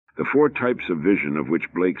The four types of vision of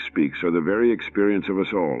which Blake speaks are the very experience of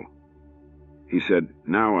us all. He said,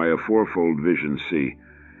 "Now I a fourfold vision see,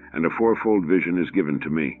 and a fourfold vision is given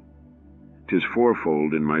to me. 'Tis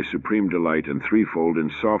fourfold in my supreme delight, and threefold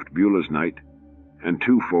in soft Beulah's night, and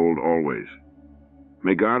twofold always.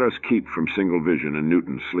 May God us keep from single vision and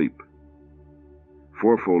Newton's sleep."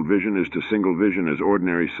 Fourfold vision is to single vision as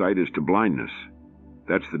ordinary sight is to blindness.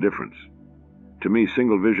 That's the difference. To me,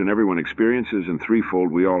 single vision everyone experiences, and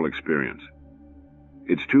threefold we all experience.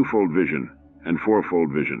 It's twofold vision and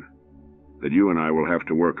fourfold vision that you and I will have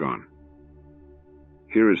to work on.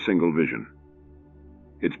 Here is single vision.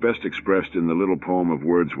 It's best expressed in the little poem of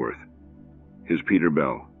Wordsworth, his Peter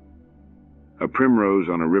Bell. A primrose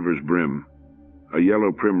on a river's brim, a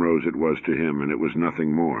yellow primrose it was to him, and it was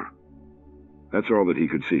nothing more. That's all that he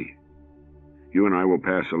could see. You and I will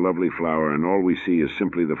pass a lovely flower, and all we see is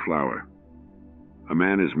simply the flower. A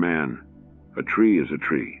man is man, a tree is a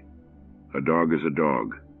tree, a dog is a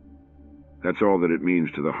dog. That's all that it means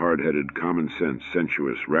to the hard-headed, common-sense,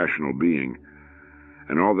 sensuous, rational being,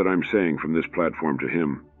 and all that I'm saying from this platform to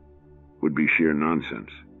him would be sheer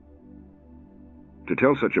nonsense. To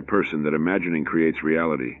tell such a person that imagining creates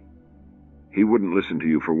reality, he wouldn't listen to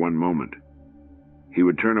you for one moment. He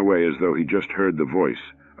would turn away as though he just heard the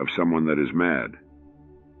voice of someone that is mad.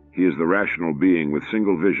 He is the rational being with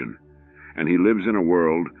single vision, and he lives in a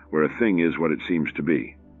world where a thing is what it seems to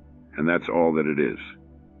be, and that's all that it is.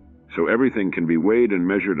 So everything can be weighed and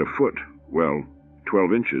measured a foot, well,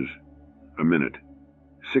 12 inches, a minute,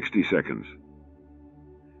 60 seconds.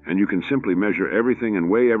 And you can simply measure everything and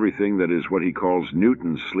weigh everything that is what he calls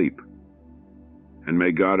Newton's sleep. And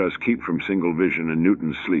may God us keep from single vision and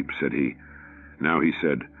Newton's sleep, said he. Now he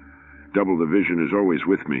said, double the vision is always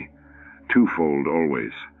with me, twofold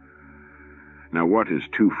always. Now what is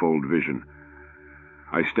twofold vision?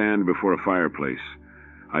 I stand before a fireplace.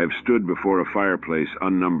 I have stood before a fireplace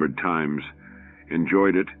unnumbered times,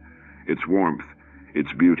 enjoyed it, its warmth,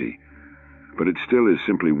 its beauty, but it still is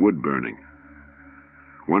simply wood burning.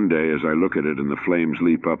 One day, as I look at it and the flames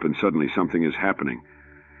leap up and suddenly something is happening,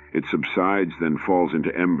 it subsides, then falls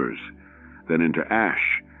into embers, then into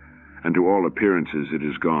ash, and to all appearances it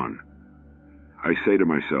is gone. I say to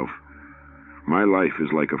myself, my life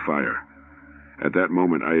is like a fire. At that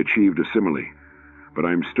moment I achieved a simile, but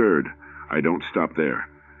I'm stirred. I don't stop there.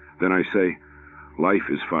 Then I say, life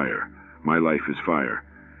is fire, my life is fire.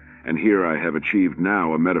 And here I have achieved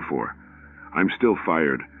now a metaphor. I'm still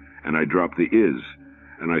fired, and I drop the is,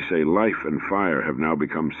 and I say life and fire have now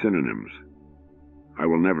become synonyms. I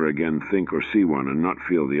will never again think or see one and not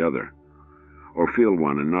feel the other, or feel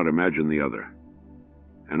one and not imagine the other.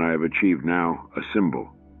 And I have achieved now a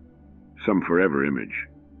symbol, some forever image.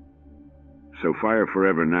 So fire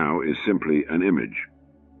forever now is simply an image.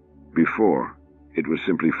 Before, it was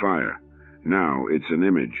simply fire. Now it's an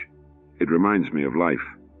image. It reminds me of life.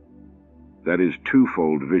 That is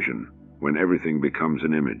twofold vision when everything becomes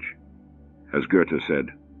an image. As Goethe said,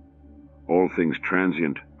 all things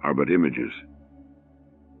transient are but images.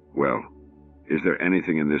 Well, is there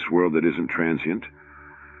anything in this world that isn't transient?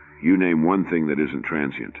 You name one thing that isn't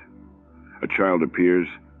transient. A child appears,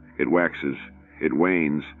 it waxes, it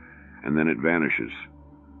wanes, and then it vanishes,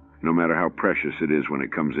 no matter how precious it is when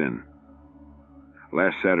it comes in.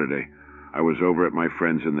 Last Saturday, I was over at my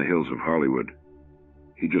friend's in the hills of Hollywood.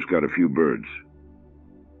 He just got a few birds.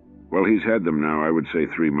 Well, he's had them now, I would say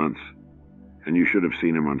 3 months, and you should have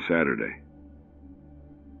seen him on Saturday.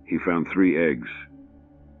 He found 3 eggs,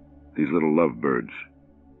 these little lovebirds.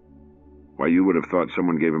 Why, you would have thought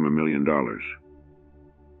someone gave him $1 million.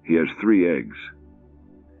 He has 3 eggs.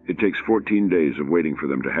 It takes 14 days of waiting for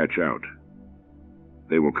them to hatch out.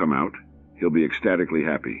 They will come out, he'll be ecstatically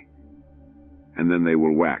happy. And then they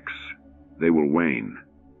will wax, they will wane,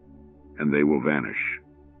 and they will vanish.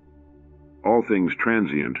 All things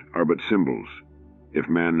transient are but symbols, if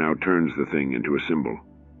man now turns the thing into a symbol.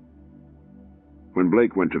 When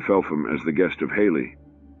Blake went to Felpham as the guest of Haley,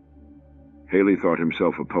 Haley thought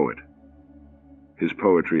himself a poet. His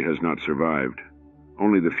poetry has not survived,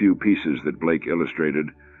 only the few pieces that Blake illustrated,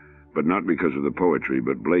 but not because of the poetry,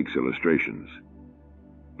 but Blake's illustrations.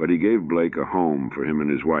 But he gave Blake a home for him and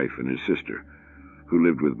his wife and his sister, who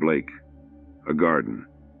lived with Blake, a garden,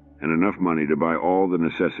 and enough money to buy all the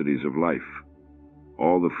necessities of life,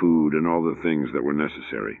 all the food and all the things that were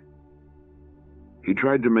necessary. He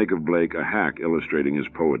tried to make of Blake a hack illustrating his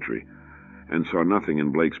poetry, and saw nothing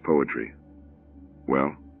in Blake's poetry.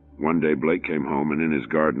 Well, one day Blake came home, and in his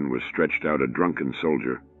garden was stretched out a drunken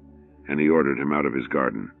soldier, and he ordered him out of his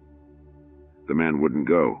garden. The man wouldn't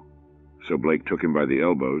go, so Blake took him by the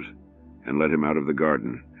elbows and led him out of the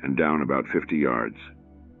garden and down about 50 yards.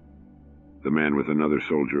 The man with another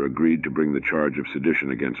soldier agreed to bring the charge of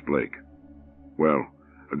sedition against Blake. Well,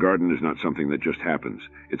 a garden is not something that just happens.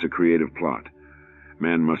 It's a creative plot.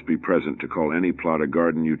 Man must be present to call any plot a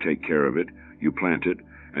garden. You take care of it, you plant it,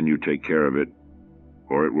 and you take care of it,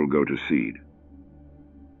 or it will go to seed.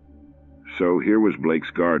 So here was Blake's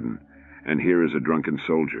garden, and here is a drunken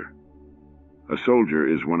soldier. A soldier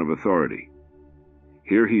is one of authority.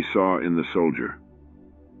 Here he saw in the soldier.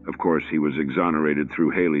 Of course, he was exonerated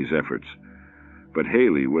through Haley's efforts, but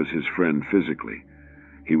Haley was his friend physically.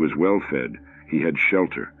 He was well-fed, he had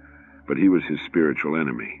shelter, but he was his spiritual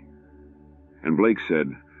enemy. And Blake said,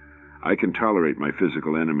 I can tolerate my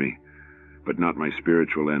physical enemy, but not my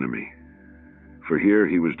spiritual enemy. For here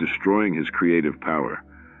he was destroying his creative power.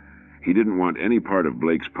 He didn't want any part of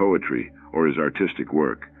Blake's poetry or his artistic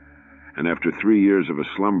work, and after 3 years of a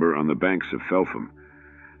slumber on the banks of Felpham,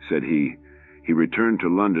 said he returned to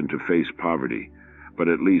London to face poverty, but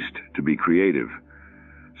at least to be creative.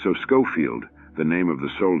 So Schofield, the name of the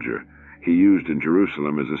soldier, he used in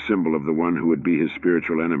Jerusalem as a symbol of the one who would be his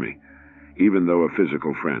spiritual enemy, even though a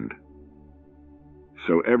physical friend.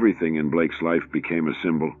 So everything in Blake's life became a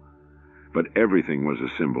symbol, but everything was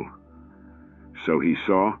a symbol. So he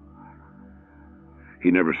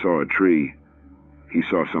never saw a tree, he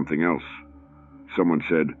saw something else. Someone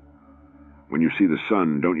said, when you see the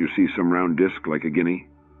sun, don't you see some round disk like a guinea?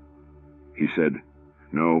 He said,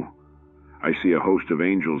 no, I see a host of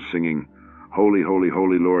angels singing, Holy, holy,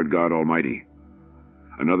 holy Lord God Almighty.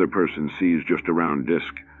 Another person sees just a round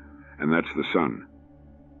disk, and that's the sun.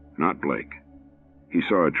 Not Blake. He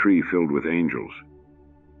saw a tree filled with angels.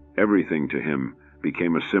 Everything to him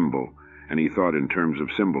became a symbol, and he thought in terms of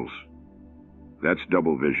symbols. That's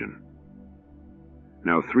double vision.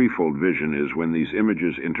 Now, threefold vision is when these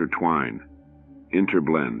images intertwine,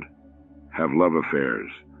 interblend, have love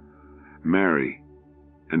affairs, marry,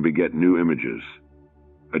 and beget new images.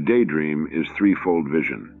 A daydream is threefold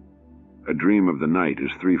vision. A dream of the night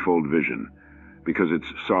is threefold vision, because it's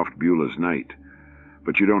soft Beulah's night.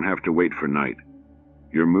 But you don't have to wait for night.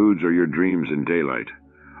 Your moods are your dreams in daylight.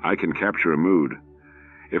 I can capture a mood.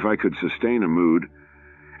 If I could sustain a mood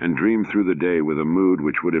and dream through the day with a mood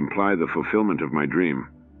which would imply the fulfillment of my dream,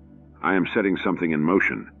 I am setting something in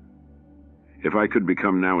motion. If I could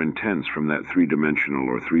become now intense from that three-dimensional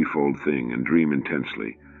or threefold thing and dream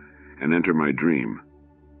intensely, and enter my dream,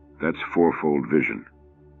 that's fourfold vision.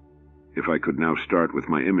 If I could now start with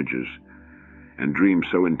my images and dream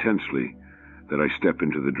so intensely that I step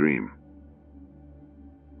into the dream.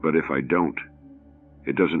 But if I don't,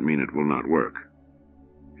 it doesn't mean it will not work.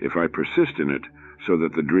 If I persist in it so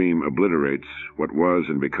that the dream obliterates what was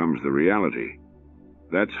and becomes the reality,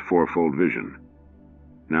 that's fourfold vision.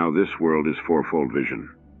 Now this world is fourfold vision.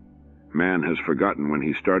 Man has forgotten when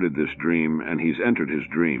he started this dream, and he's entered his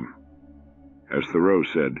dream. As Thoreau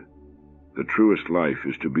said, the truest life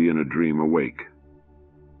is to be in a dream awake.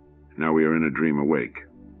 Now we are in a dream awake,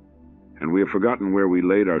 and we have forgotten where we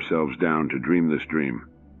laid ourselves down to dream this dream.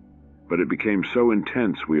 But it became so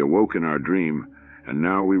intense we awoke in our dream, and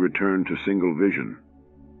now we return to single vision.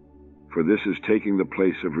 For this is taking the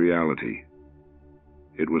place of reality.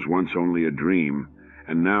 It was once only a dream,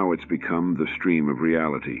 and now it's become the stream of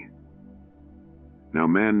reality. Now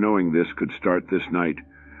man, knowing this, could start this night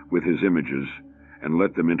with his images and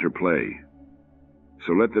let them interplay.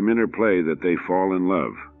 So let them interplay that they fall in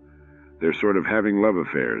love. They're sort of having love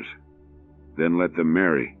affairs. Then let them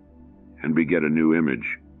marry and beget a new image,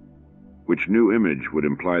 which new image would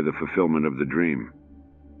imply the fulfillment of the dream.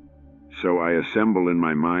 So I assemble in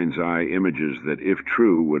my mind's eye images that, if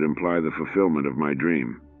true, would imply the fulfillment of my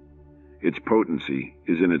dream. Its potency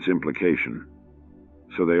is in its implication.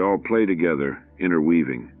 So they all play together,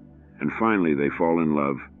 interweaving, and finally they fall in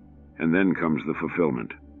love, and then comes the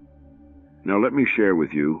fulfillment. Now let me share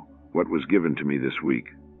with you what was given to me this week.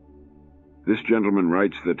 This gentleman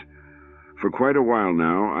writes that, for quite a while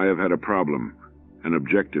now I have had a problem, an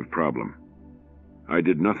objective problem. I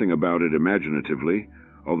did nothing about it imaginatively,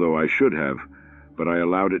 although I should have, but I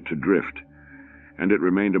allowed it to drift, and it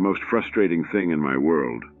remained a most frustrating thing in my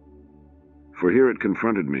world. For here it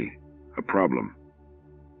confronted me, a problem.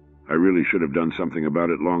 I really should have done something about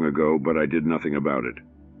it long ago, but I did nothing about it.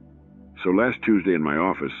 So last Tuesday in my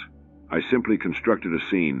office, I simply constructed a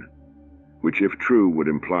scene, which if true would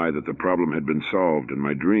imply that the problem had been solved and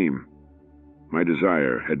my dream, my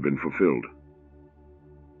desire, had been fulfilled.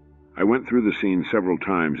 I went through the scene several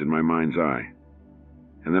times in my mind's eye,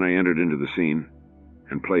 and then I entered into the scene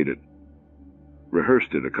and played it,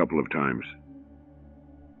 rehearsed it a couple of times.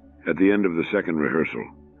 At the end of the second rehearsal,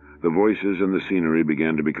 the voices and the scenery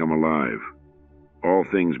began to become alive. All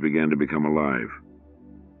things began to become alive.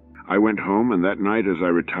 I went home, and that night as I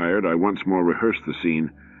retired, I once more rehearsed the scene,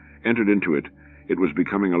 entered into it. It was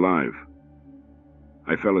becoming alive.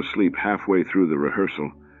 I fell asleep halfway through the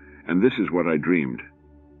rehearsal, and this is what I dreamed.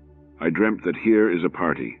 I dreamt that here is a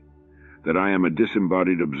party, that I am a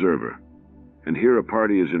disembodied observer, and here a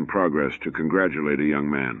party is in progress to congratulate a young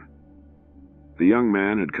man. The young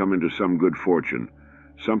man had come into some good fortune,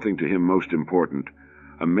 something to him most important,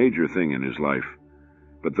 a major thing in his life,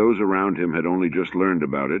 but those around him had only just learned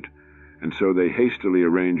about it, and so they hastily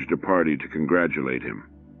arranged a party to congratulate him.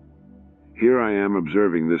 Here I am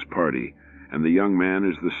observing this party, and the young man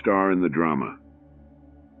is the star in the drama.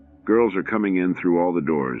 Girls are coming in through all the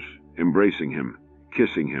doors, embracing him,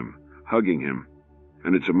 kissing him, hugging him,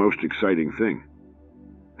 and it's a most exciting thing.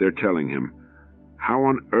 They're telling him, "How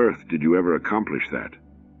on earth did you ever accomplish that?"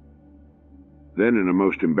 Then in a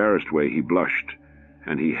most embarrassed way he blushed,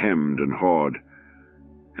 and he hemmed and hawed,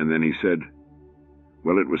 and then he said,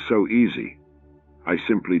 "Well, it was so easy. I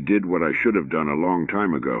simply did what I should have done a long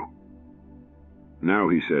time ago." Now,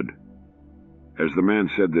 he said, as the man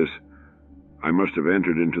said this, I must have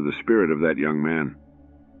entered into the spirit of that young man,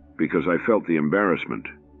 because I felt the embarrassment.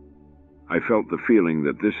 I felt the feeling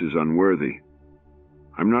that this is unworthy.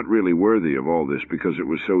 I'm not really worthy of all this because it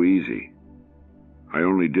was so easy. I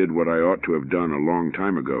only did what I ought to have done a long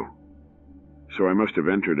time ago. So I must have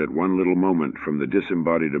entered at one little moment from the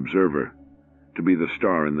disembodied observer to be the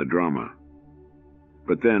star in the drama.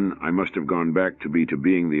 But then I must have gone back to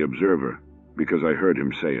being the observer, because I heard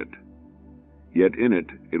him say it. Yet in it,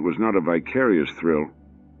 it was not a vicarious thrill.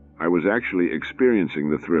 I was actually experiencing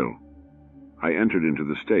the thrill. I entered into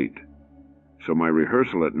the state. So my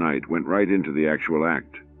rehearsal at night went right into the actual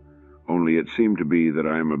act, only it seemed to be that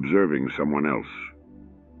I am observing someone else.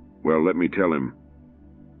 Well, let me tell him,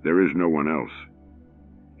 there is no one else.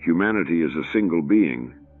 Humanity is a single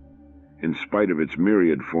being, in spite of its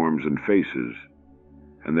myriad forms and faces,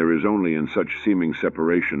 and there is only in such seeming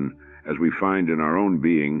separation as we find in our own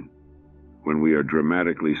being when we are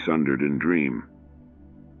dramatically sundered in dream.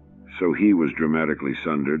 So he was dramatically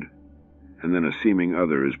sundered, and then a seeming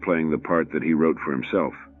other is playing the part that he wrote for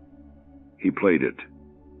himself. He played it.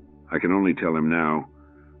 I can only tell him now,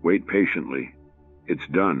 wait patiently. It's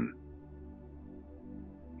done.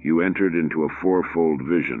 You entered into a fourfold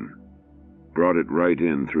vision, brought it right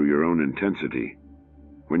in through your own intensity,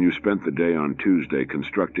 when you spent the day on Tuesday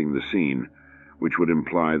constructing the scene which would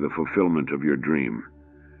imply the fulfillment of your dream,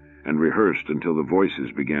 and rehearsed until the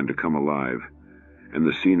voices began to come alive, and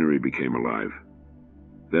the scenery became alive.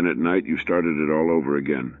 Then at night you started it all over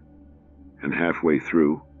again, and halfway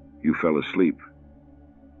through you fell asleep.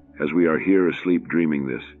 As we are here asleep dreaming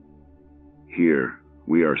this, here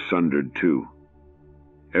we are sundered too.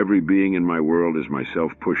 Every being in my world is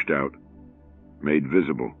myself pushed out, made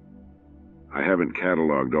visible. I haven't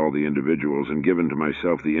cataloged all the individuals and given to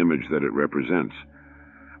myself the image that it represents,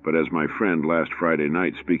 but as my friend last Friday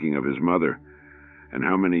night speaking of his mother, and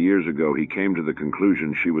how many years ago he came to the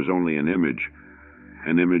conclusion she was only an image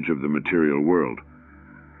of the material world.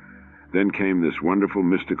 Then came this wonderful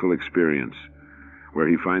mystical experience, where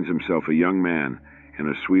he finds himself a young man in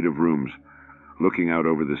a suite of rooms, looking out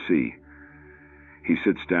over the sea. He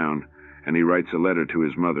sits down, and he writes a letter to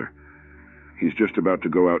his mother. He's just about to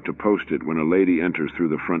go out to post it when a lady enters through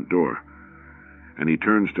the front door, and he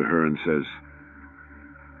turns to her and says,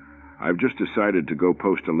 "I've just decided to go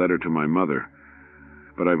post a letter to my mother,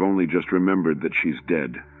 but I've only just remembered that she's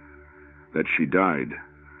dead, that she died."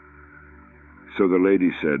 So the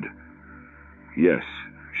lady said, "Yes,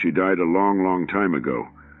 she died a long, long time ago,"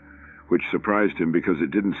 which surprised him because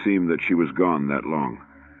it didn't seem that she was gone that long.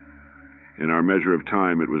 In our measure of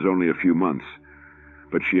time, it was only a few months,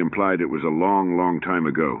 but she implied it was a long, long time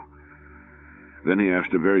ago. Then he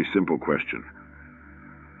asked a very simple question.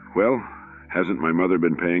 "Well, hasn't my mother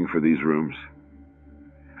been paying for these rooms?"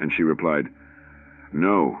 And she replied,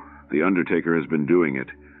 "No, the undertaker has been doing it.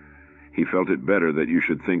 He felt it better that you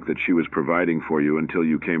should think that she was providing for you until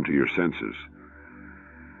you came to your senses."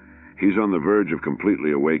 He's on the verge of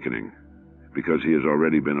completely awakening, because he has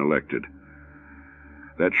already been elected.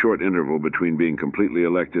 That short interval between being completely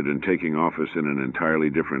elected and taking office in an entirely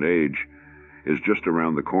different age is just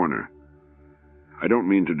around the corner. I don't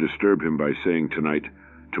mean to disturb him by saying tonight,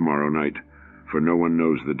 tomorrow night, for no one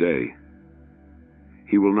knows the day.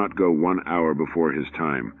 He will not go 1 hour before his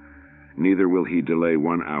time, neither will he delay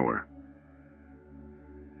 1 hour.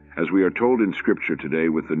 As we are told in Scripture today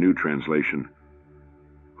with the New Translation,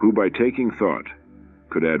 who by taking thought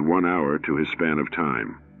could add 1 hour to his span of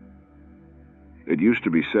time. It used to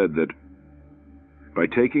be said that by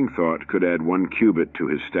taking thought could add 1 cubit to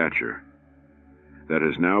his stature. That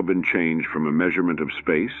has now been changed from a measurement of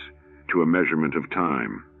space to a measurement of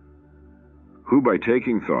time. Who by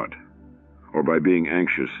taking thought, or by being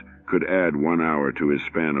anxious, could add 1 hour to his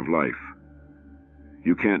span of life?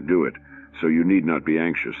 You can't do it, so you need not be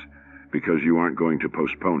anxious, because you aren't going to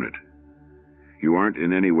postpone it. You aren't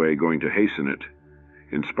in any way going to hasten it,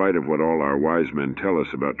 in spite of what all our wise men tell us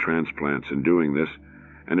about transplants and doing this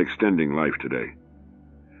and extending life today,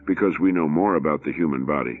 because we know more about the human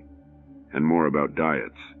body and more about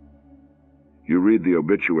diets. You read the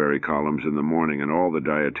obituary columns in the morning and all the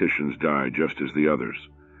dietitians die just as the others,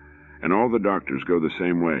 and all the doctors go the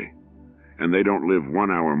same way, and they don't live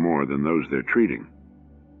 1 hour more than those they're treating.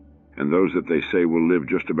 And those that they say will live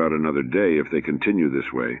just about another day if they continue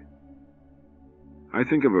this way. I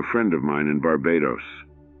think of a friend of mine in Barbados.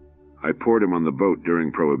 I poured him on the boat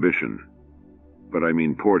during Prohibition, but I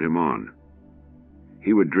mean poured him on.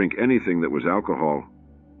 He would drink anything that was alcohol,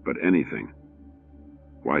 but anything.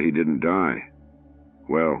 Why he didn't die?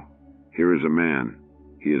 Well, here is a man.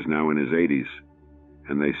 He is now in his 80s,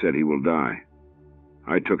 and they said he will die.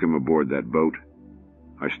 I took him aboard that boat.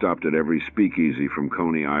 I stopped at every speakeasy from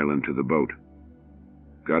Coney Island to the boat.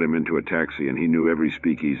 Got him into a taxi, and he knew every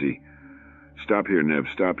speakeasy. Stop here, Nev,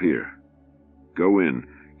 stop here. Go in,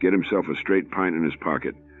 get himself a straight pint in his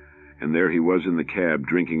pocket, and there he was in the cab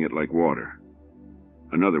drinking it like water.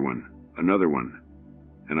 Another one,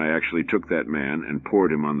 and I actually took that man and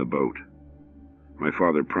poured him on the boat. My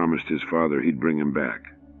father promised his father he'd bring him back.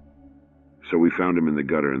 So we found him in the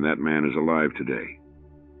gutter, and that man is alive today.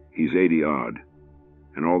 He's 80-odd.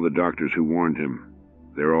 And all the doctors who warned him,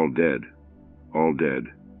 they're all dead. All dead.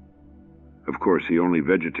 Of course, he only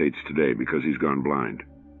vegetates today because he's gone blind.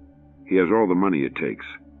 He has all the money it takes.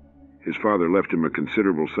 His father left him a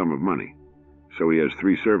considerable sum of money, so he has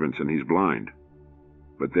 3 servants and he's blind.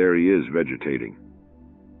 But there he is vegetating.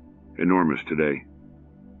 Enormous today.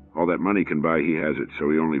 All that money can buy, he has it, so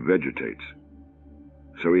he only vegetates.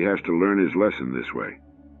 So he has to learn his lesson this way.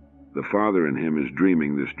 The father in him is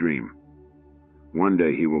dreaming this dream. One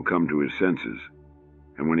day he will come to his senses,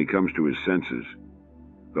 and when he comes to his senses,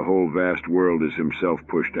 the whole vast world is himself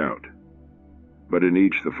pushed out. But in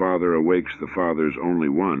each the Father awakes the Father's only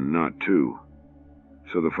one, not 2.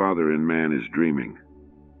 So the Father in man is dreaming.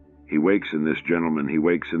 He wakes in this gentleman, he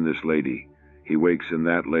wakes in this lady, he wakes in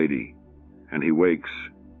that lady, and he wakes,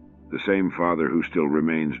 the same Father who still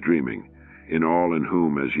remains dreaming, in all in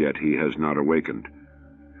whom as yet he has not awakened.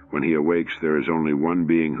 When he awakes, there is only one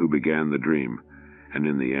being who began the dream, and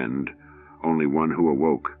in the end, only one who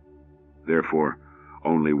awoke. Therefore,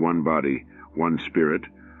 only one body, one Spirit,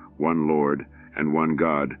 one Lord, and one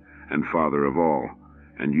God, and Father of all,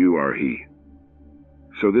 and you are He.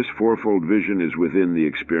 So this fourfold vision is within the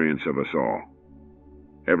experience of us all.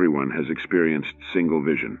 Everyone has experienced single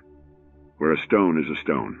vision, where a stone is a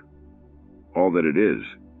stone. All that it is.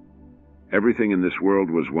 Everything in this world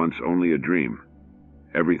was once only a dream.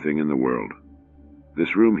 Everything in the world.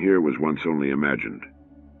 This room here was once only imagined,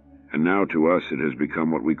 and now to us it has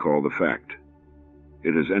become what we call the fact.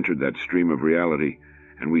 It has entered that stream of reality,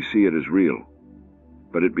 and we see it as real.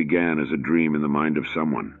 But it began as a dream in the mind of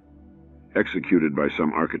someone, executed by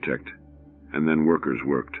some architect, and then workers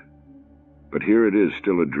worked. But here it is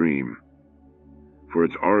still a dream. For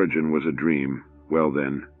its origin was a dream, well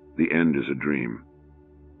then, the end is a dream.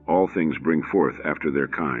 All things bring forth after their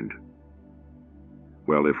kind.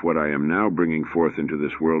 Well, if what I am now bringing forth into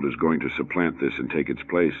this world is going to supplant this and take its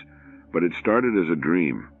place, but it started as a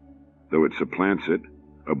dream, though it supplants it,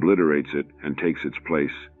 obliterates it, and takes its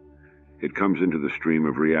place, it comes into the stream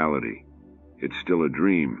of reality. It's still a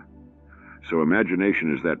dream. So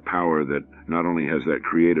imagination is that power that not only has that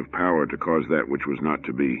creative power to cause that which was not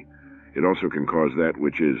to be, it also can cause that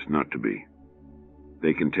which is not to be.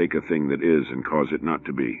 They can take a thing that is and cause it not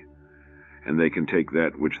to be, and they can take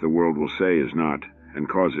that which the world will say is not and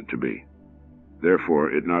cause it to be.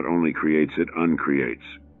 Therefore, it not only creates, it uncreates.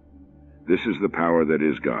 This is the power that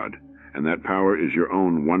is God, and that power is your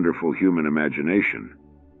own wonderful human imagination.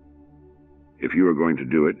 If you are going to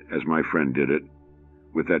do it, as my friend did it,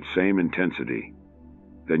 with that same intensity,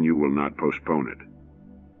 then you will not postpone it.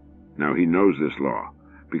 Now he knows this law,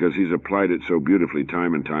 because he's applied it so beautifully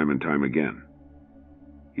time and time and time again.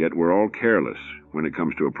 Yet we're all careless when it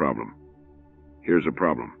comes to a problem. Here's a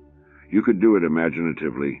problem. You could do it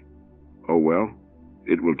imaginatively. Oh well,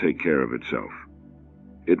 it will take care of itself.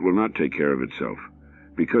 It will not take care of itself.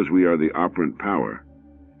 Because we are the operant power,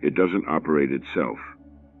 it doesn't operate itself.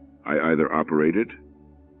 I either operate it,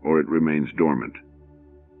 or it remains dormant.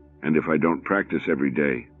 And if I don't practice every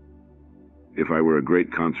day, if I were a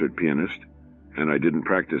great concert pianist, and I didn't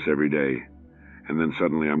practice every day, and then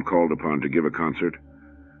suddenly I'm called upon to give a concert,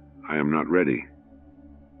 I am not ready.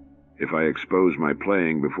 If I expose my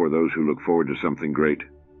playing before those who look forward to something great,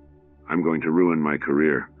 I'm going to ruin my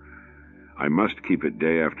career. I must keep it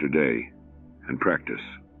day after day and practice.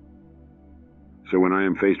 So when I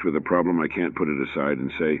am faced with a problem, I can't put it aside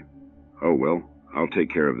and say, oh, well, I'll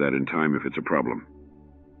take care of that in time if it's a problem.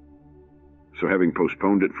 So having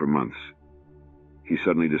postponed it for months, he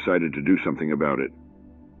suddenly decided to do something about it.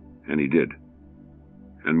 And he did.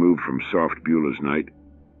 And moved from soft Beulah's night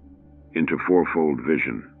into fourfold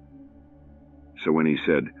vision. So when he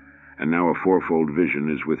said, and now a fourfold vision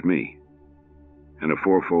is with me, and a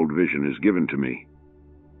fourfold vision is given to me,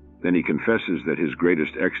 then he confesses that his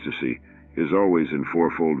greatest ecstasy is always in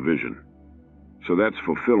fourfold vision. So that's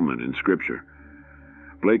fulfillment in Scripture.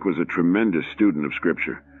 Blake was a tremendous student of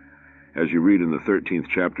Scripture. As you read in the 13th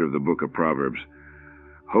chapter of the book of Proverbs,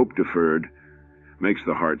 hope deferred makes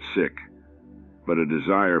the heart sick, but a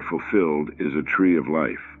desire fulfilled is a tree of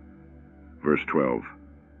life. Verse 12.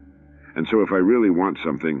 And so if I really want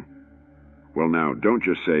something, well now, don't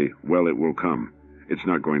just say, well, it will come. It's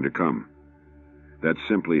not going to come. That's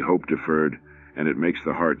simply hope deferred, and it makes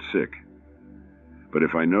the heart sick. But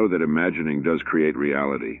if I know that imagining does create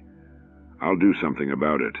reality, I'll do something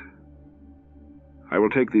about it. I will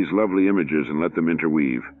take these lovely images and let them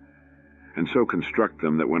interweave, and so construct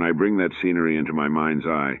them that when I bring that scenery into my mind's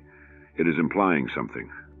eye, it is implying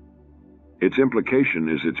something. Its implication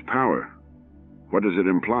is its power. What does it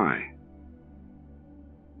imply?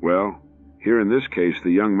 Well, here in this case, the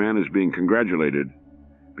young man is being congratulated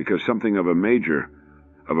because something of a major,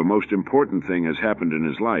 of a most important thing has happened in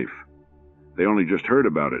his life. They only just heard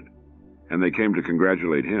about it, and they came to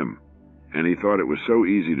congratulate him, and he thought it was so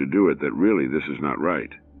easy to do it that really this is not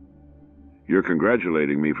right. You're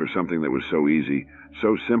congratulating me for something that was so easy,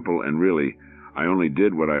 so simple, and really, I only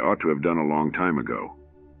did what I ought to have done a long time ago.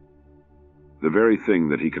 The very thing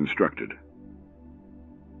that he constructed.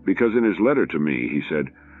 Because in his letter to me, he said,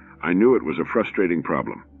 I knew it was a frustrating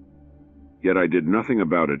problem. Yet I did nothing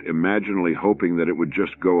about it, imaginally hoping that it would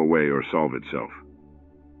just go away or solve itself.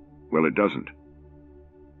 Well, it doesn't.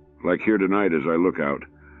 Like here tonight as I look out,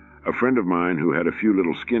 a friend of mine who had a few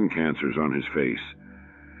little skin cancers on his face,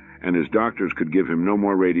 and his doctors could give him no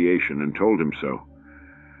more radiation and told him so.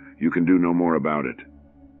 You can do no more about it.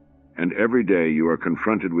 And every day you are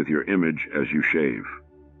confronted with your image as you shave.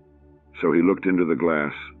 So he looked into the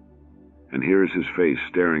glass, and here is his face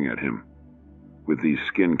staring at him with these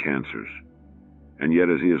skin cancers. And yet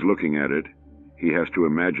as he is looking at it, he has to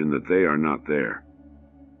imagine that they are not there.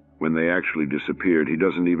 When they actually disappeared, he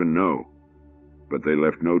doesn't even know, but they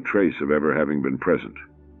left no trace of ever having been present.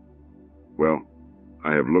 Well,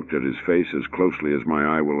 I have looked at his face as closely as my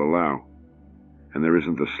eye will allow, and there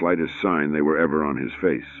isn't the slightest sign they were ever on his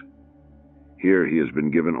face. Here he has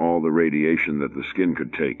been given all the radiation that the skin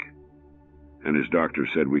could take, and his doctor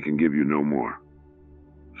said we can give you no more.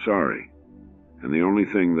 Sorry, and the only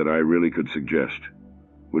thing that I really could suggest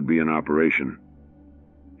would be an operation,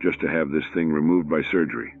 just to have this thing removed by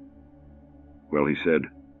surgery. Well, he said,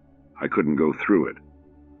 I couldn't go through it,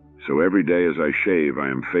 so every day as I shave I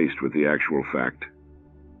am faced with the actual fact.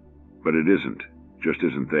 But it just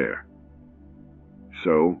isn't there.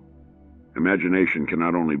 So, imagination can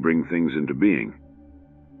not only bring things into being,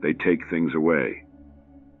 they take things away.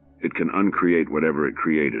 It can uncreate whatever it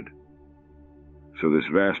created. So this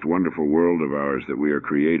vast, wonderful world of ours that we are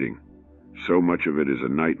creating, so much of it is a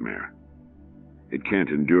nightmare. It can't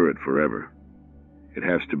endure it forever. It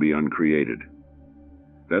has to be uncreated.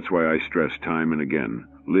 That's why I stress time and again,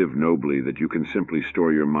 live nobly, that you can simply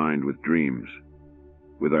store your mind with dreams,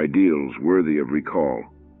 with ideals worthy of recall,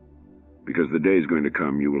 because the day is going to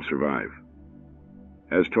come you will survive.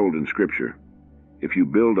 As told in Scripture, if you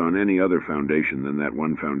build on any other foundation than that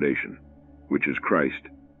one foundation, which is Christ,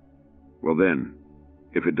 well then,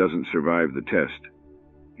 if it doesn't survive the test,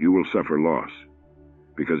 you will suffer loss,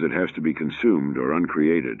 because it has to be consumed or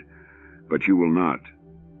uncreated, but you will not,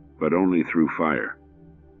 but only through fire.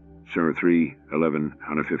 Surah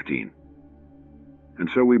 3:11-15. And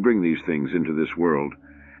so we bring these things into this world,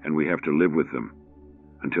 and we have to live with them,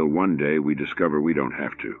 until one day we discover we don't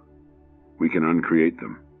have to. We can uncreate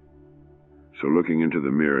them. So looking into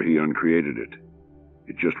the mirror, he uncreated it.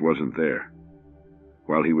 It just wasn't there.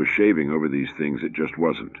 While he was shaving over these things, it just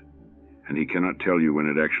wasn't. And he cannot tell you when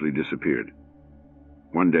it actually disappeared.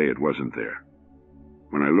 One day it wasn't there.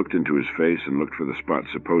 When I looked into his face and looked for the spots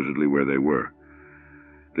supposedly where they were,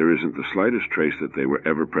 there isn't the slightest trace that they were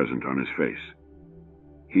ever present on his face.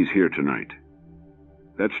 He's here tonight.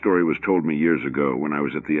 That story was told me years ago when I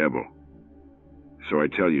was at the Ebel. So I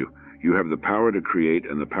tell you, you have the power to create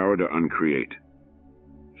and the power to uncreate.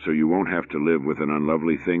 So you won't have to live with an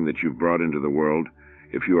unlovely thing that you've brought into the world.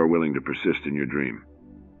 if you are willing to persist in your dream.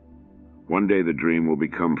 One day the dream will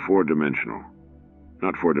become four-dimensional.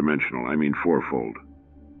 Not four-dimensional, I mean fourfold.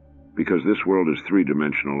 Because this world is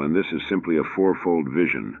three-dimensional, and this is simply a fourfold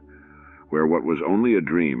vision, where what was only a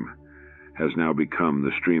dream has now become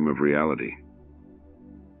the stream of reality.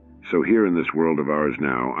 So here in this world of ours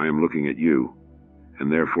now, I am looking at you,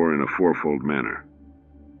 and therefore in a fourfold manner.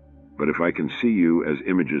 But if I can see you as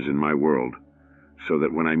images in my world, so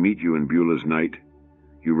that when I meet you in Beulah's night,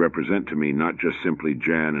 you represent to me not just simply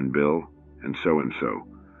Jan and Bill and so,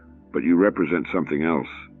 but you represent something else.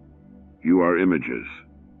 You are images.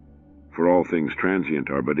 For all things transient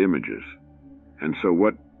are but images. And so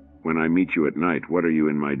what, when I meet you at night, what are you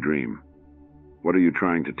in my dream? What are you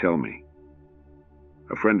trying to tell me?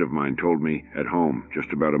 A friend of mine told me at home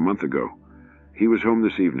just about a month ago. He was home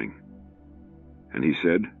this evening. And he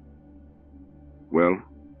said, "Well,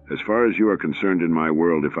 as far as you are concerned in my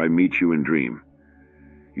world, if I meet you in dream,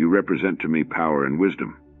 you represent to me power and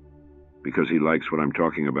wisdom. Because he likes what I'm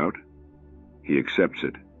talking about. He accepts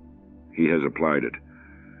it. He has applied it.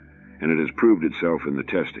 And it has proved itself in the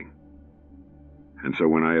testing. And so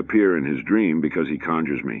when I appear in his dream because he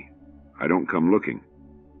conjures me, I don't come looking.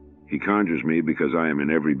 He conjures me because I am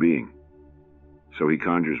in every being. So he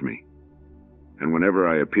conjures me. And whenever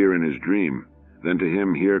I appear in his dream, then to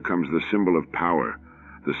him here comes the symbol of power,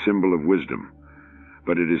 the symbol of wisdom.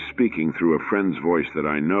 But it is speaking through a friend's voice that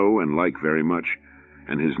I know and like very much,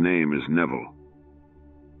 and his name is Neville.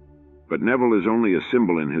 But Neville is only a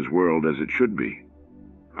symbol in his world, as it should be.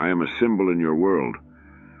 I am a symbol in your world.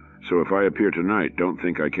 So if I appear tonight, don't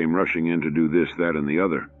think I came rushing in to do this, that, and the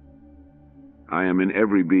other. I am in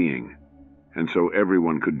every being, and so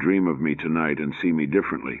everyone could dream of me tonight and see me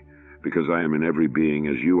differently, because I am in every being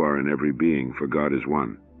as you are in every being, for God is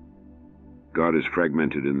one. God is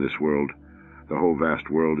fragmented in this world. The whole vast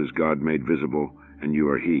world is God made visible, and you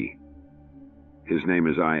are He. His name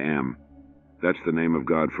is I Am. That's the name of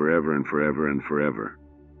God forever and forever and forever.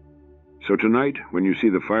 So tonight, when you see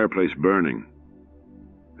the fireplace burning,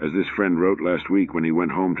 as this friend wrote last week when he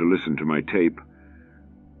went home to listen to my tape,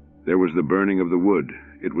 there was the burning of the wood.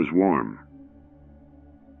 It was warm.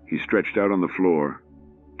 He stretched out on the floor,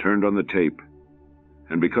 turned on the tape,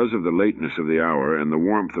 and because of the lateness of the hour and the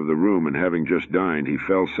warmth of the room and having just dined, he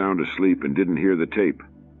fell sound asleep and didn't hear the tape.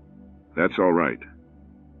 That's all right.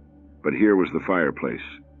 But here was the fireplace.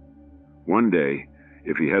 One day,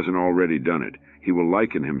 if he hasn't already done it, he will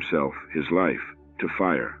liken himself, his life, to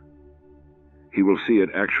fire. He will see it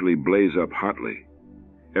actually blaze up hotly.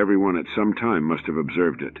 Everyone at some time must have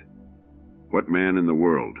observed it. What man in the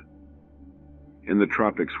world? In the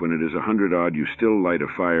tropics, when it is 100-odd, you still light a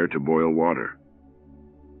fire to boil water.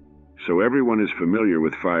 So everyone is familiar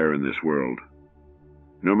with fire in this world.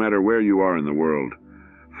 No matter where you are in the world,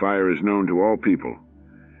 fire is known to all people,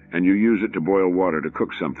 and you use it to boil water to cook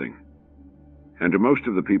something. And to most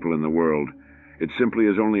of the people in the world, it simply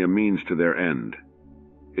is only a means to their end.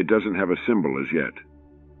 It doesn't have a symbol as yet.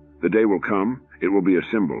 The day will come, it will be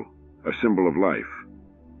a symbol of life.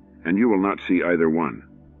 And you will not see either one,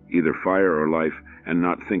 either fire or life, and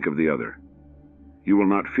not think of the other. You will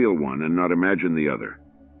not feel one and not imagine the other,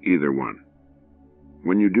 either one.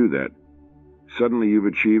 When you do that, suddenly you've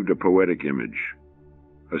achieved a poetic image,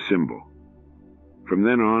 a symbol. From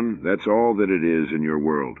then on, that's all that it is in your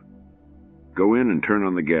world. Go in and turn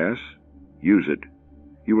on the gas, use it.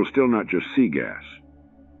 You will still not just see gas.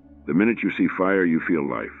 The minute you see fire, you feel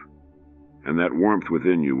life. And that warmth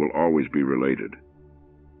within you will always be related.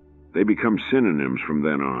 They become synonyms from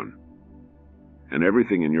then on. And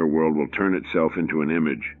everything in your world will turn itself into an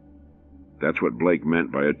image. That's what Blake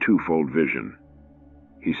meant by a twofold vision.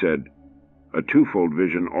 He said, a twofold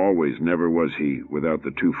vision always, never was he without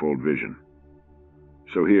the twofold vision.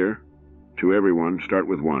 So here, to everyone, start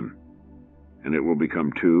with one, and it will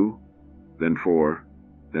become 2, then 4,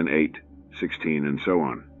 then 8, 16, and so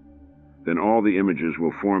on. Then all the images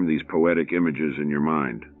will form these poetic images in your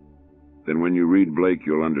mind. Then when you read Blake,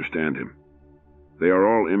 you'll understand him. They are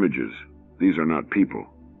all images. These are not people.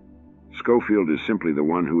 Schofield is simply the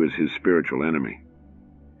one who is his spiritual enemy.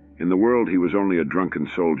 In the world, he was only a drunken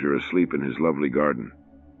soldier asleep in his lovely garden.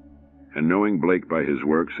 And knowing Blake by his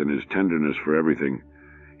works and his tenderness for everything,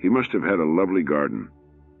 he must have had a lovely garden.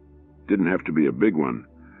 Didn't have to be a big one,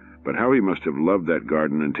 but how he must have loved that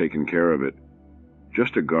garden and taken care of it.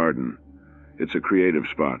 Just a garden. It's a creative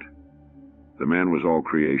spot. The man was all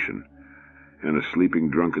creation, and a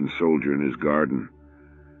sleeping drunken soldier in his garden.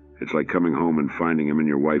 It's like coming home and finding him in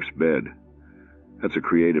your wife's bed. That's a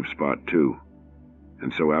creative spot, too.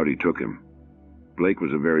 And so out he took him. Blake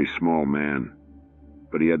was a very small man,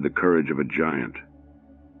 but he had the courage of a giant.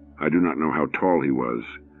 I do not know how tall he was.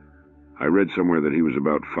 I read somewhere that he was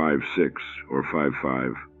about 5'6" or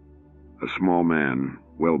 5'5", a small man,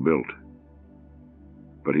 well built.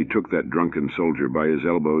 But he took that drunken soldier by his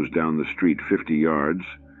elbows down the street 50 yards,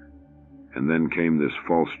 and then came this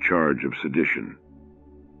false charge of sedition.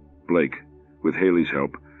 Blake, with Haley's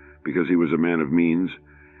help, because he was a man of means,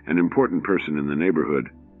 an important person in the neighborhood,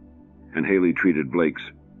 and Haley treated Blake's.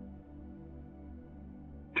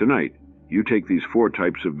 Tonight, you take these 4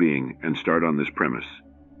 types of being and start on this premise.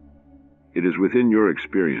 It is within your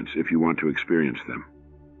experience if you want to experience them.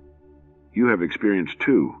 You have experience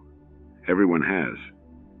too. Everyone has.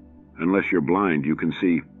 Unless you're blind, you can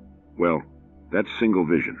see, well, that's single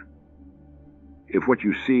vision. If what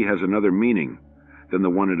you see has another meaning than the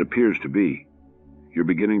one it appears to be, you're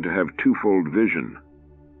beginning to have twofold vision.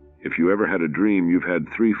 If you ever had a dream, you've had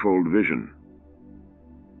threefold vision.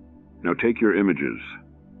 Now take your images,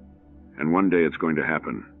 and one day it's going to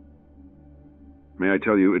happen. May I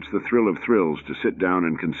tell you, it's the thrill of thrills to sit down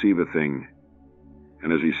and conceive a thing.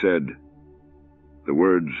 And as he said, the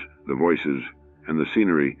words, the voices, and the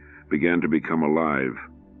scenery began to become alive.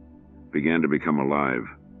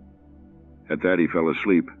 At that he fell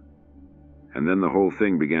asleep, and then the whole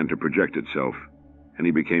thing began to project itself, and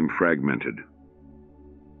he became fragmented.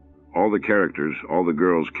 All the characters, all the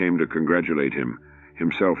girls came to congratulate him,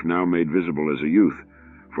 himself now made visible as a youth,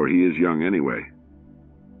 for he is young anyway.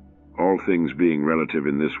 All things being relative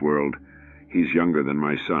in this world, he's younger than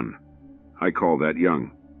my son. I call that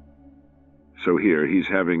young. So here he's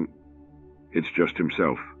having, it's just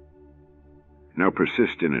himself. Now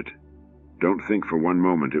persist in it. Don't think for one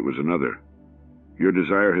moment it was another. Your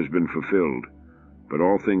desire has been fulfilled, but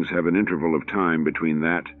all things have an interval of time between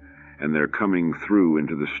that and their coming through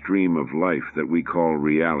into the stream of life that we call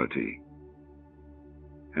reality.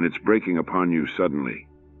 And it's breaking upon you suddenly.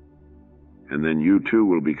 And then you too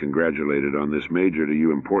will be congratulated on this major to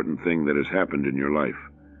you important thing that has happened in your life.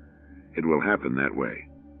 It will happen that way.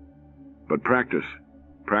 But practice,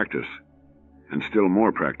 and still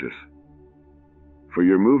more practice. For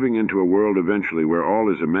you're moving into a world eventually where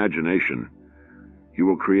all is imagination. You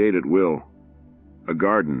will create at will. A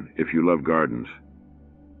garden, if you love gardens.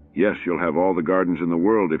 Yes, you'll have all the gardens in the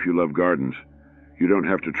world if you love gardens. You don't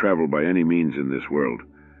have to travel by any means in this world.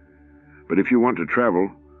 But if you want to travel,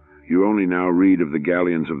 you only now read of the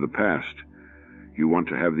galleons of the past. You want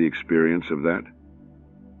to have the experience of that?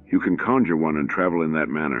 You can conjure one and travel in that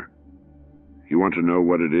manner. You want to know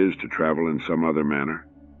what it is to travel in some other manner?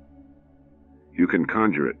 You can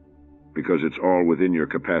conjure it, because it's all within your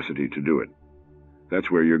capacity to do it. That's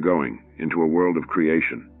where you're going, into a world of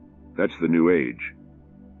creation. That's the new age.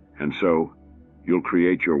 And so, you'll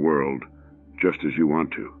create your world just as you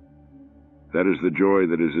want to. That is the joy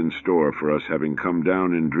that is in store for us having come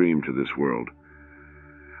down in dream to this world.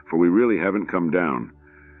 For we really haven't come down.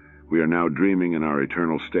 We are now dreaming in our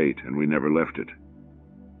eternal state, and we never left it.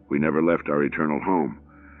 We never left our eternal home.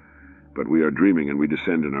 But we are dreaming, and we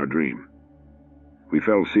descend in our dream. We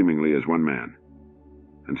fell seemingly as one man.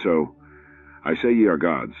 And so, I say ye are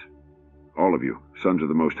gods, all of you, sons of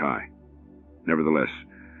the Most High. Nevertheless,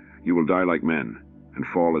 you will die like men, and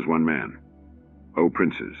fall as one man. O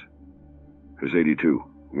princes. There's 82,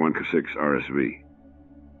 1-6 RSV.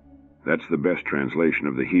 That's the best translation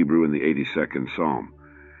of the Hebrew in the 82nd Psalm,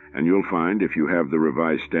 and you'll find, if you have the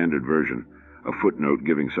Revised Standard Version, a footnote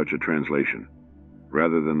giving such a translation,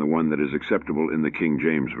 rather than the one that is acceptable in the King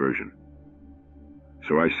James Version.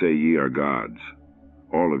 So I say ye are gods,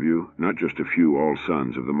 all of you, not just a few all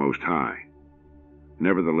sons of the Most High.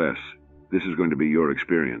 Nevertheless, this is going to be your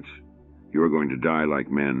experience. You are going to die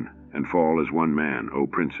like men and fall as one man, O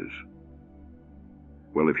princes.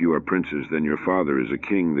 Well, if you are princes, then your father is a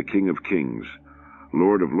king, the King of kings,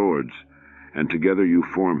 Lord of lords, and together you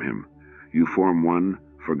form him. You form one,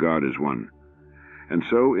 for God is one. And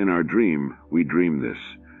so, in our dream, we dream this.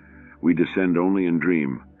 We descend only in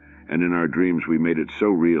dream, and in our dreams we made it so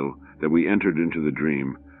real that we entered into the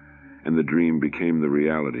dream, and the dream became the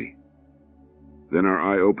reality. Then our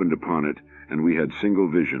eye opened upon it, and we had single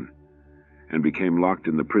vision, and became locked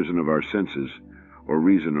in the prison of our senses, or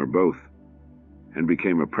reason, or both, and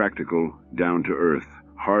became a practical, down-to-earth,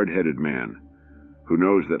 hard-headed man, who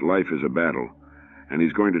knows that life is a battle, and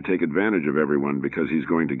he's going to take advantage of everyone because he's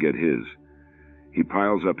going to get his. He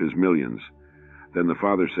piles up his millions. Then the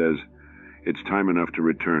father says, "It's time enough to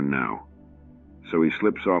return now." So he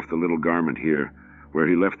slips off the little garment here, where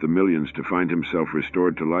he left the millions, to find himself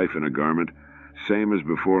restored to life in a garment, same as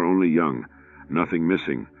before, only young, nothing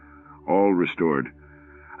missing, all restored,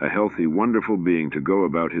 a healthy, wonderful being to go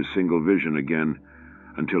about his single vision again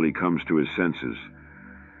until he comes to his senses.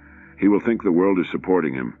 He will think the world is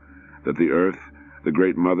supporting him, that the earth, the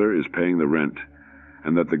Great Mother, is paying the rent,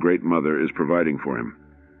 and that the Great Mother is providing for him.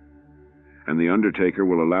 And the undertaker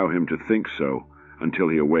will allow him to think so until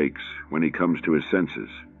he awakes, when he comes to his senses.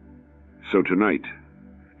 So tonight,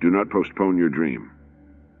 do not postpone your dream.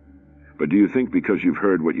 But do you think because you've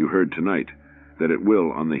heard what you heard tonight, that it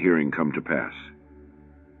will on the hearing come to pass?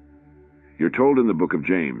 You're told in the book of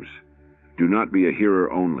James, do not be a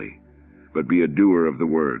hearer only, but be a doer of the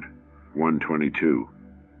word, 1:22.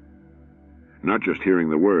 Not just hearing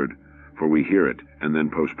the word, for we hear it and then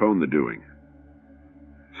postpone the doing.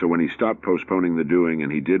 So when he stopped postponing the doing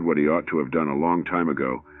and he did what he ought to have done a long time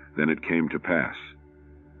ago, then it came to pass.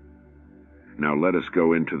 Now let us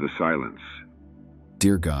go into the silence.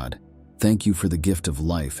 Dear God, thank you for the gift of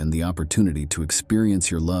life and the opportunity to experience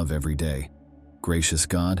your love every day. Gracious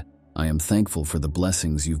God, I am thankful for the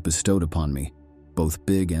blessings you've bestowed upon me, both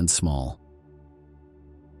big and small.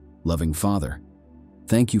 Loving Father,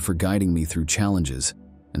 thank you for guiding me through challenges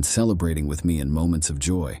and celebrating with me in moments of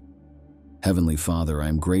joy. Heavenly Father, I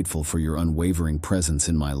am grateful for your unwavering presence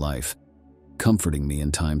in my life, comforting me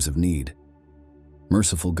in times of need.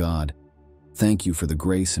 Merciful God, thank you for the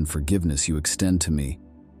grace and forgiveness you extend to me,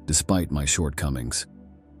 despite my shortcomings.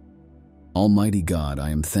 Almighty God, I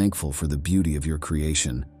am thankful for the beauty of your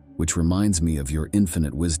creation, which reminds me of your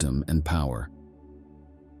infinite wisdom and power.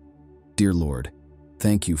 Dear Lord,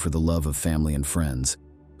 thank you for the love of family and friends,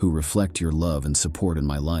 who reflect your love and support in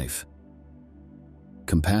my life.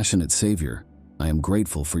 Compassionate Savior, I am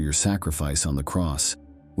grateful for your sacrifice on the cross,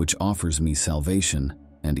 which offers me salvation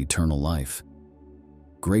and eternal life.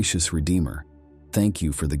 Gracious Redeemer, thank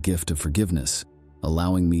you for the gift of forgiveness,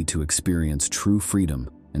 allowing me to experience true freedom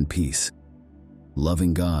and peace.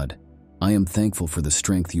 Loving God, I am thankful for the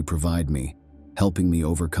strength you provide me, helping me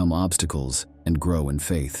overcome obstacles and grow in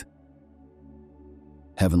faith.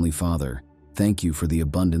 Heavenly Father, thank you for the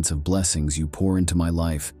abundance of blessings you pour into my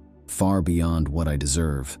life, far beyond what I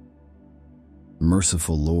deserve.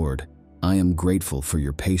 Merciful Lord, I am grateful for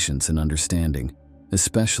your patience and understanding,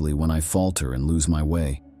 especially when I falter and lose my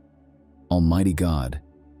way. Almighty God,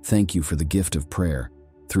 thank you for the gift of prayer,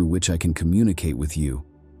 through which I can communicate with you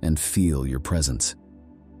and feel your presence.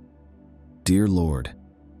 Dear Lord,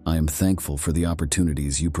 I am thankful for the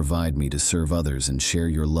opportunities you provide me to serve others and share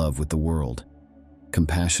your love with the world.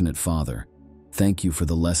 Compassionate Father, thank you for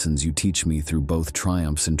the lessons you teach me through both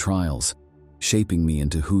triumphs and trials, shaping me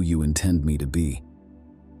into who you intend me to be.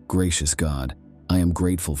 Gracious God, I am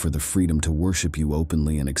grateful for the freedom to worship you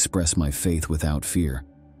openly and express my faith without fear.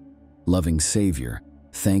 Loving Savior,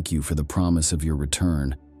 thank you for the promise of your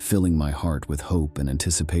return, filling my heart with hope and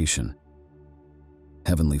anticipation.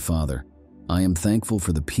 Heavenly Father, I am thankful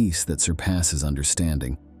for the peace that surpasses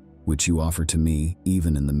understanding, which you offer to me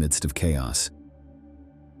even in the midst of chaos.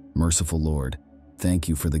 Merciful Lord, thank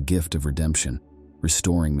you for the gift of redemption,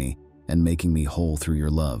 restoring me and making me whole through your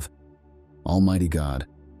love. Almighty God,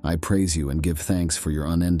 I praise you and give thanks for your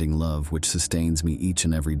unending love which sustains me each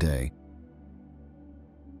and every day.